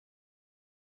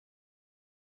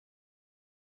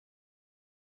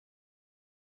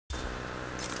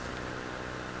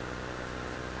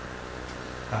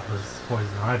that was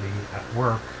Poison Ivy at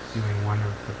work doing one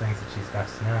of the things that she's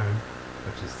best known,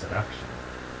 which is seduction.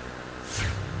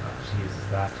 She uses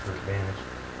that to her advantage.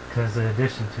 Because in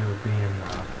addition to being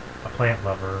a plant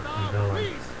lover and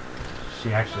villain,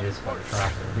 she actually is quite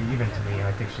attractive. But even to me,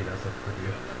 I think she does look pretty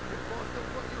good.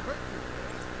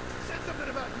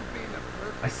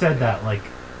 I said that like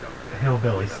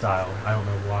hillbilly style. I don't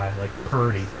know why. Like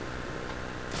purdy.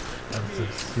 That was so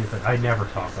stupid. I never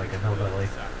talk like a hillbilly.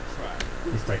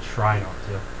 At least I try not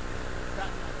to.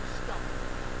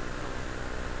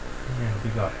 And we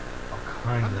got all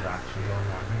kinds of action going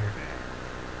on here.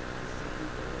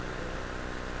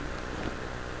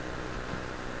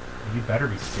 You better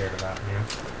be scared of that, man.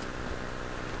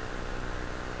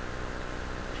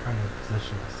 I'm trying to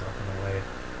position myself in a way.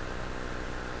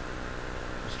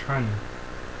 Just trying to...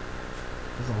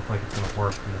 Doesn't look like it's going to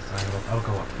work from this angle. I'll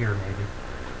go up here, maybe.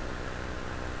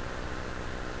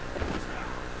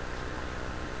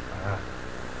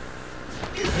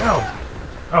 No!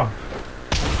 Oh.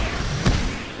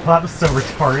 Well, that was so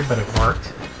retarded, but it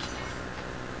worked.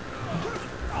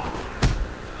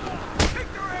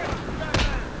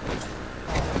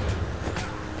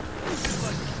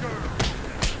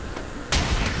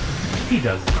 He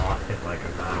does not hit like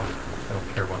a girl. I don't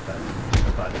care what that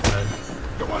button said.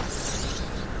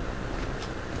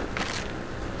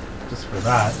 Just for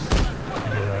that, I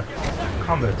did a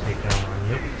combo takedown on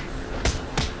you.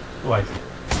 Oh, you can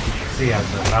see as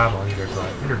the battling, there's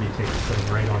an interview tape sitting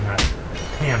right on that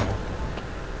panel.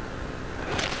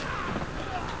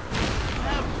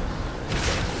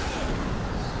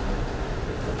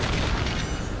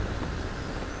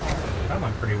 That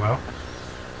went pretty well.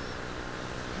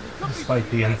 Despite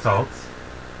the insults.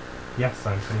 Yes,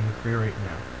 I'm feeling free right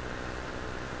now.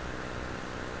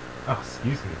 Oh,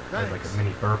 excuse me. There's like a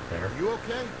mini burp there. Are you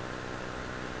okay?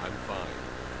 I'm fine. I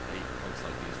eat punks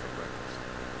like these for breakfast.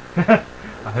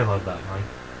 I love that line.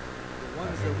 The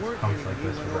ones that weren't punks eating like me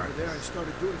this went for over there and breakfast.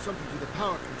 started doing something to the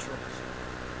power controls.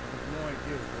 I have no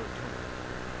idea what they were doing.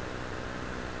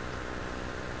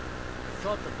 I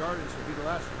thought the gardens would be the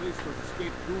last place those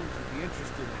escaped goons would be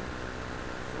interested in.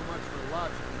 So much for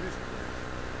logic in this place.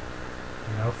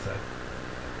 Well said.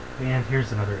 And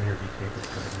here's another interview tape that's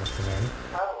going to listen in.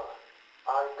 Pamela,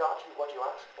 I got you what you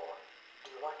asked for. Do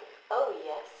you like it? Oh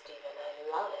yes, Stephen, I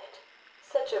love it.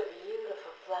 Such a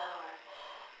beautiful flower.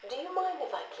 Do you mind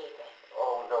if I keep it?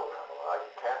 Oh, no, Pamela. I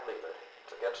can't leave it.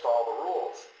 It's against all the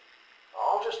rules.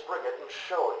 I'll just bring it and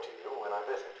show it to you when I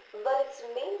visit. But it's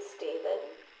me, Stephen.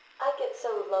 I get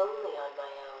so lonely on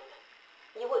my own.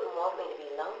 You wouldn't want me to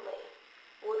be lonely,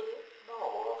 would you?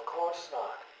 No, of course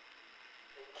not.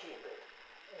 Keep it.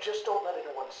 Just don't let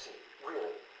anyone see.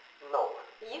 Really. No one.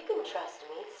 You can trust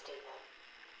me, Stephen.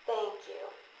 Thank you.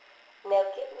 Now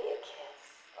give me a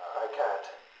kiss. I can't.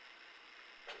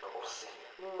 People will see.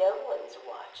 No one's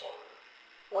watching.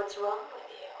 What's wrong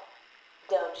with you?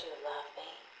 Don't you love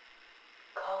me?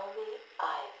 Call me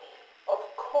Ivy. Of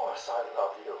course I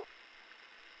love you.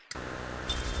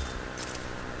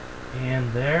 And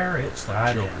there it's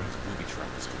that Joe, in. these booby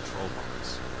trappers control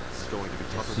bombs. This is going to be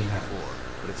tougher see than that. before,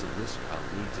 but it's a risk I'll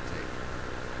need to take.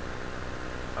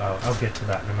 I'll get to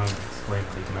that in a moment, explain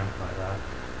what he meant by that.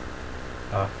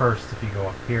 First, if you go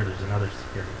up here, there's another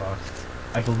security box.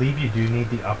 I believe you do need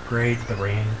the upgrade, the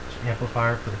range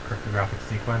amplifier for the cryptographic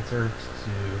sequencer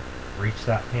to reach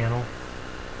that panel.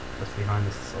 Just behind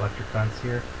this electric fence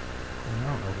here. And I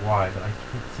don't know why, but I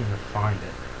can't seem to find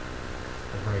it.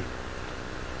 Right.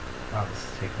 Wow, this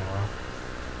is taking a while.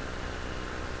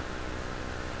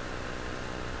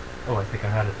 Oh, I think I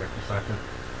had it there for a second.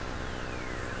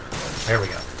 There we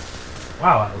go.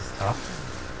 Wow, that was tough.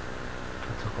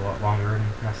 It took a lot longer than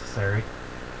necessary.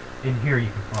 In here you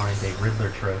can find a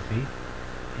Riddler trophy.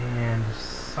 And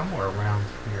somewhere around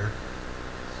here...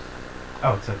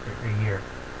 Oh, it's right here.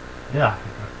 Yeah.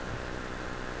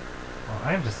 Well,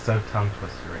 I am just so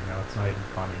tongue-twisted right now, it's not even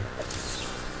funny.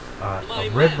 A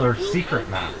Riddler secret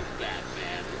map.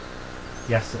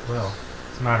 Yes, it will.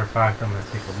 As a matter of fact, I'm going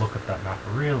to take a look at that map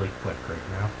really quick right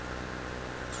now.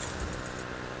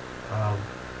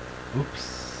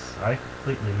 Oops. I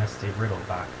completely missed a riddle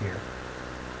back here.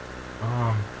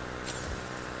 Yeah,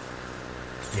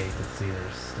 you can see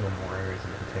there's still more areas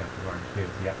in the Botanical Gardens too, if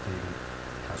you have to even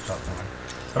touch up on.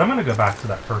 But I'm going to go back to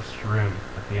that first room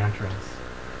at the entrance.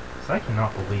 So I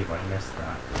cannot believe I missed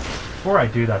that. Before I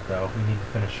do that though, we need to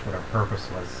finish what our purpose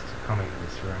was to coming to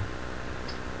this room.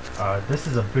 This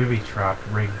is a booby-trapped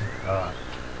rigged,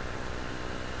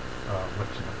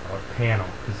 panel,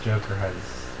 because Joker has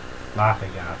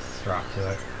laughing gas strapped to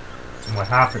it. And what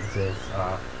happens is,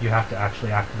 you have to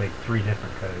actually activate 3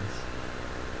 different codes.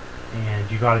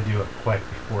 And you gotta do it quick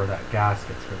before that gas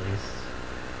gets released.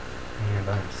 And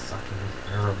I'm sucking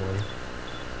terribly.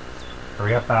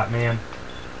 Hurry up, Batman.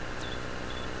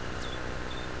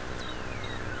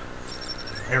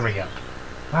 There we go.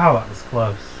 Wow, that was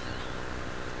close.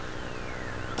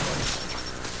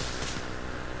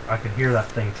 I could hear that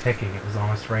thing ticking. It was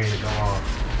almost ready to go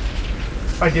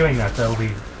off. By doing that, though,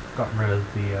 we've gotten rid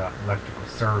of the electrical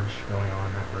surge going on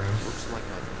in that room. Looks like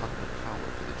I've cut the power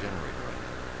to the generator right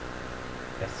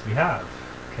now. Yes, we have.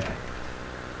 Okay.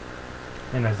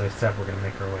 And as I said, we're going to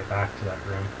make our way back to that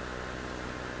room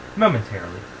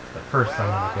momentarily. But first,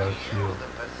 I'm going to go to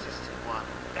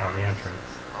the entrance.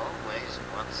 Always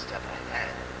one step ahead.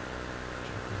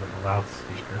 There's a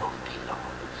loudspeaker. It won't be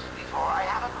long before I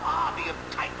have an army of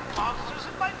Titan monsters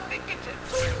at my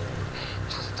fingertips.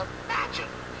 Just imagine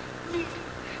me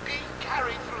being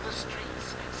carried through the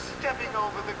streets, stepping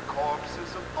over the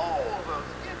corpses of all those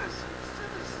innocent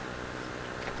citizens.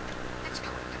 It's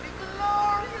going to be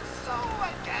glorious, so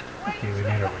I can't wait. Okay, we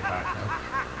made our way back now.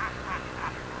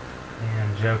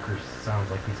 And Joker sounds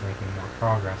like he's making more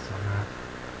progress on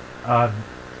that.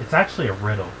 It's actually a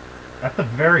riddle. At the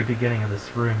very beginning of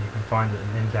this room, you can find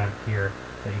an indent here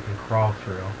that you can crawl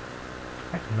through.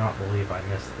 I cannot believe I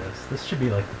missed this. This should be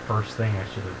like the first thing I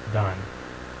should have done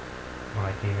when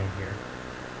I came in here.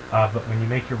 But when you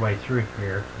make your way through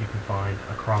here, you can find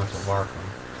a Chronicle of Arkham.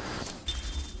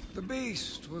 The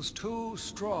beast was too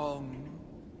strong.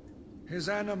 His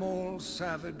animal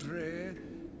savagery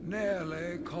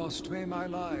nearly cost me my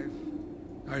life.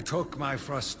 I took my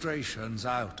frustrations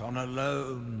out on a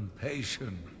lone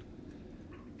patient.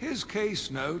 His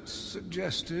case notes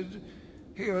suggested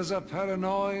he was a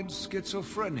paranoid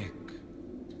schizophrenic.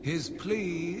 His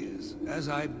pleas, as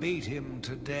I beat him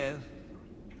to death,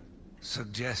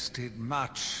 suggested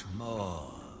much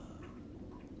more.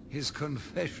 His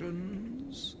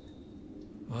confessions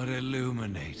were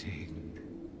illuminating.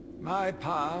 My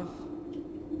path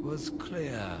was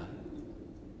clear.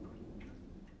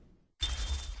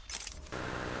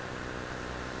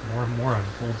 More and more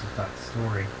unfolds with that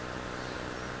story.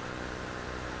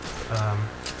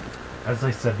 As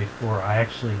I said before, I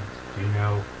actually do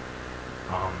know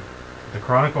the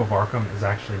Chronicle of Arkham is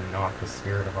actually not the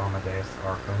spirit of Amadeus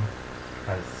Arkham,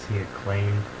 as he had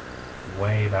claimed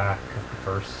way back at the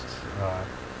first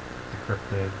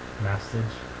decrypted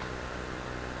message.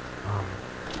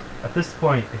 At this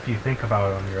point, if you think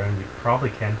about it on your own, you probably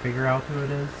can figure out who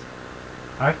it is.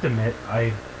 I have to admit,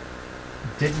 I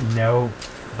didn't know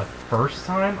the first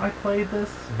time I played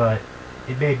this, but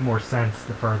it made more sense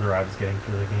the further I was getting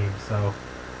through the game, so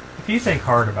if you think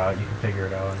hard about it, you can figure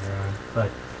it out on your own. But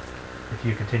if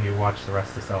you continue to watch the rest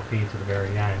of this LP to the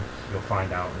very end, you'll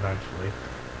find out eventually.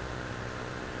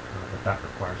 But that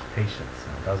requires patience,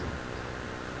 now doesn't it?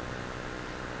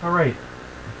 Alright,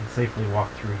 you can safely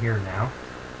walk through here now.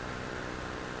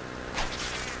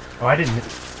 Oh, I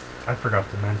forgot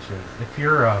to mention, if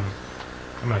you're, I'm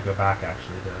gonna go back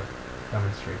actually to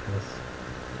demonstrate this.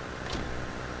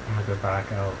 I'm gonna go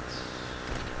back out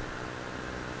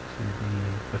to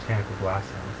the Botanical Glass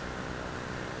House.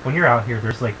 When you're out here,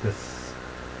 there's like this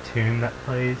tune that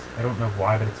plays. I don't know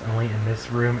why, but it's only in this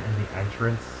room and the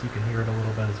entrance. You can hear it a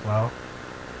little bit as well.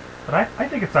 But I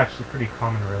think it's actually pretty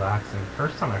calm and relaxing.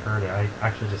 First time I heard it, I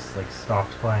actually just like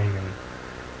stopped playing and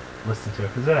listened to it,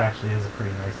 because it actually is a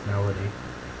pretty nice melody.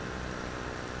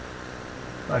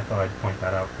 So I thought I'd point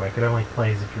that out quick. It only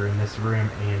plays if you're in this room,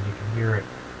 and you can hear it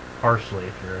partially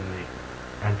if you're in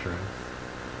the entrance.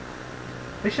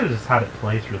 They should have just had it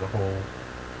play through the whole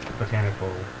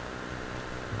Botanical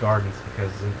Gardens,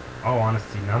 because in all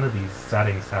honesty, none of these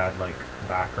settings had like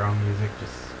background music,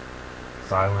 just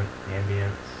silent,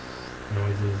 ambient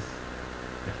noises.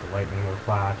 If the lightning would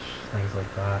flash, things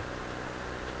like that.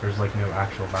 There's like no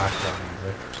actual background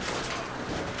music.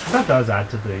 That does add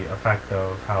to the effect though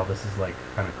of how this is like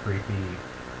kind of creepy,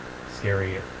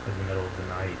 scary in the middle of the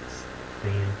night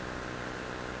theme.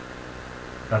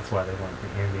 That's why they went the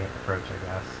ambient approach, I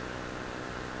guess.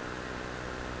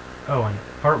 Oh, and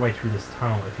partway through this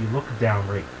tunnel, if you look down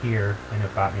right here, I know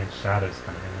Batman's shadow's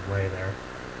kind of in the way there,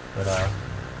 but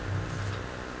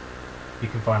you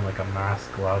can find like a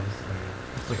mask, gloves, and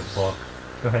it's like a book.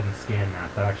 Go ahead and scan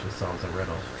that. That actually solves a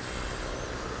riddle.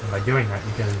 And by doing that,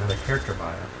 you get another character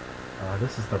bio.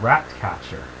 This is the Rat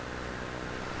Catcher.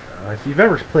 If you've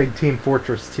ever played Team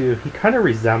Fortress 2, he kind of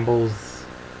resembles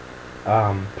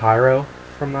Pyro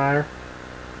from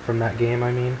that game,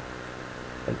 I mean.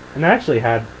 And I actually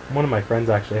had, one of my friends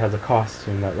actually has a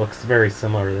costume that looks very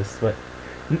similar to this, but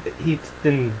he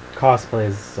didn't cosplay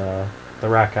as the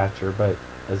Rat Catcher, but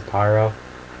as Pyro.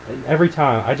 And every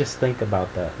time, I just think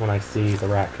about that when I see the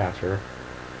rat catcher.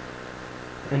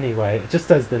 Anyway,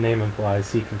 just as the name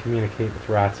implies, he can communicate with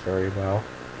rats very well.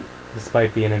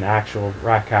 Despite being an actual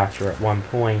rat catcher at one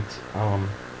point,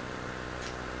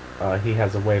 he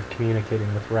has a way of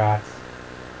communicating with rats,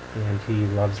 and he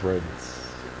loves rodents,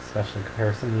 especially in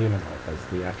comparison to human life, as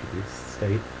the attributes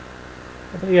state.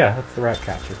 But yeah, that's the rat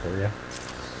catcher for you.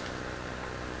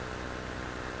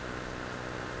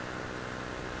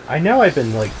 I know I've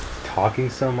been, like, talking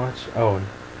so much. Oh, and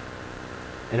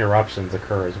interruptions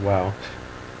occur as well.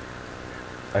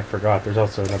 I forgot, there's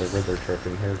also another Riddler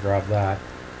trophy in here, grab that.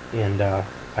 And,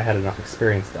 I had enough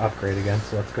experience to upgrade again,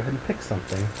 so let's go ahead and pick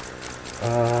something.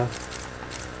 I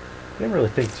didn't really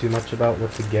think too much about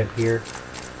what to get here.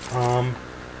 I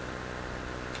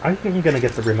think I'm gonna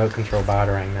get the remote control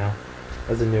batarang now,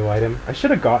 as a new item. I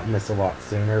should have gotten this a lot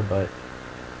sooner, but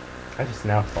I just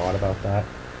now thought about that.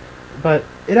 But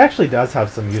it actually does have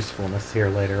some usefulness here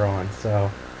later on, so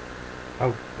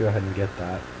I'll go ahead and get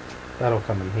that. That'll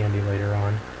come in handy later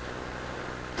on.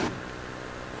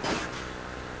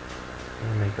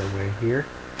 And make our way here.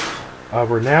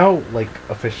 We're now, like,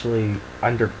 officially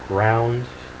underground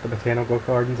the Botanical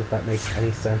Gardens, if that makes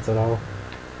any sense at all.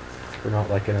 We're not,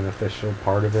 like, in an official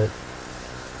part of it.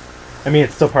 I mean,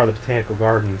 it's still part of the Botanical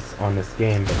Gardens on this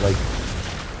game, but, like,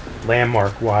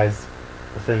 landmark-wise,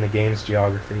 within the game's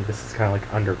geography, this is kind of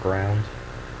like underground.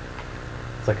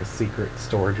 It's like a secret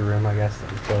storage room, I guess,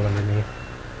 that was built underneath.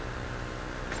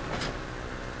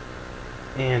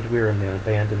 And we're in the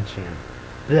abandoned chamber.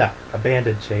 Yeah,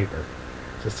 abandoned chamber.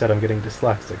 Just said I'm getting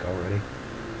dyslexic already.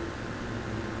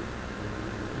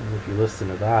 And if you listen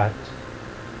to that...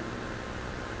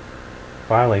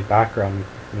 Finally, background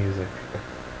music.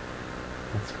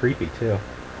 It's creepy, too.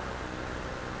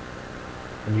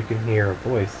 And you can hear a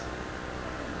voice.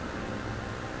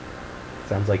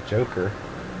 Sounds like Joker.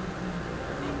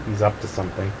 He's up to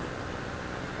something.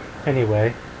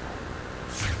 Anyway.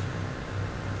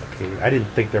 Okay, I didn't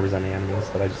think there was any enemies,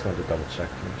 but I just wanted to double check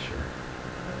to make sure.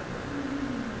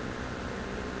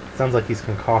 Sounds like he's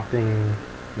concocting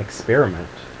an experiment.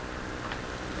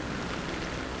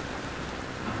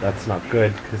 That's not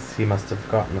good, because he must have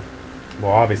gotten the...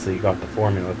 Well, obviously he got the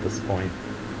formula at this point.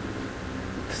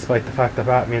 Despite the fact that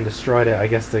Batman destroyed it, I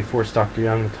guess they forced Dr.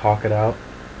 Young to talk it out.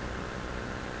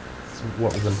 It's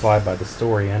what was implied by the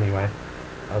story, anyway.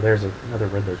 Oh, there's another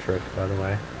Riddler trick, by the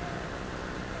way.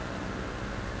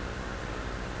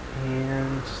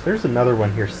 And there's another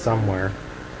one here somewhere.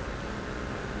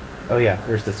 Oh yeah,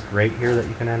 there's this grate here that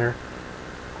you can enter.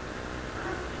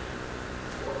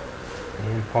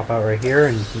 And pop out right here,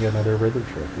 and you can get another Riddler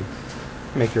trophy.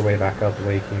 Make your way back out the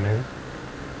way you came in.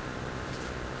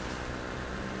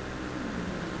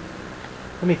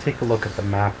 Let me take a look at the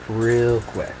map real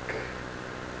quick.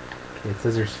 Okay, it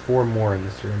says there's 4 more in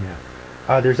this room yet.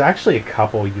 There's actually a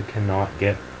couple you cannot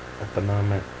get at the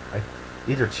moment.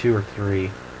 Either 2 or 3.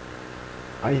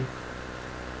 I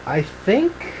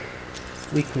think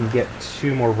we can get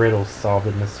 2 more riddles solved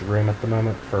in this room at the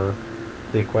moment for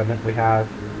the equipment we have,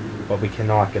 but we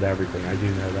cannot get everything. I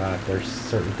do know that. There's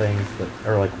certain things that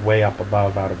are like way up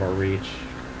above, out of our reach.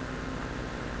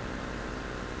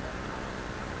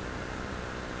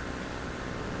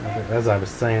 As I was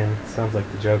saying, it sounds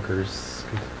like the Joker's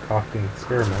concocting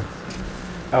experiments.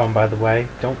 Oh, and by the way,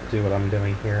 don't do what I'm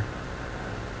doing here.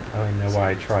 I don't even know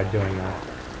why I tried doing that.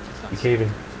 You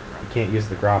can't use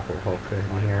the grapple hook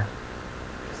in here,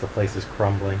 because the place is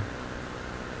crumbling.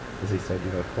 As he said,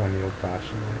 you know, going the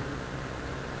old-fashioned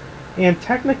way. And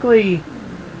technically,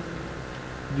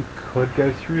 you could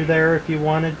go through there if you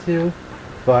wanted to,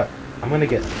 but I'm gonna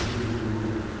get...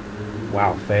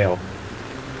 Wow, fail.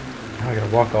 Now I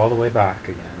gotta walk all the way back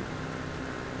again.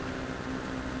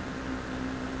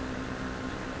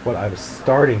 What I was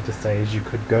starting to say is you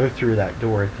could go through that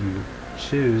door if you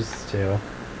choose to.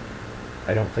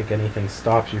 I don't think anything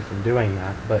stops you from doing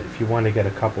that, but if you want to get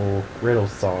a couple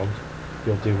riddles solved,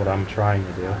 you'll do what I'm trying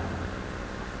to do.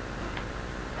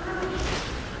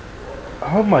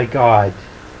 Oh my god.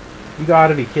 You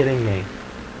gotta be kidding me.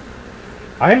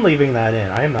 I'm leaving that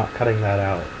in. I am not cutting that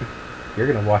out. You're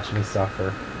gonna watch me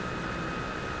suffer.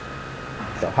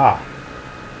 So, ha.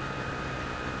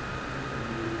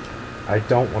 I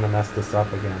don't want to mess this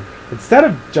up again. Instead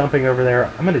of jumping over there,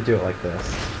 I'm gonna do it like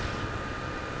this.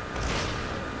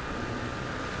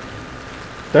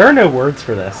 There are no words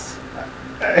for this.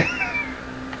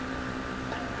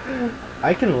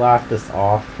 I can laugh this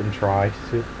off and try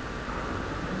to.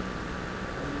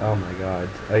 Oh my god.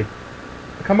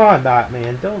 Come on,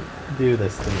 Batman, don't do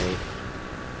this to me.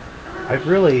 I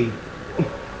really...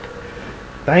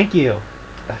 Thank you.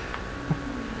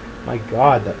 My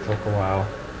god, that took a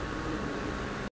while.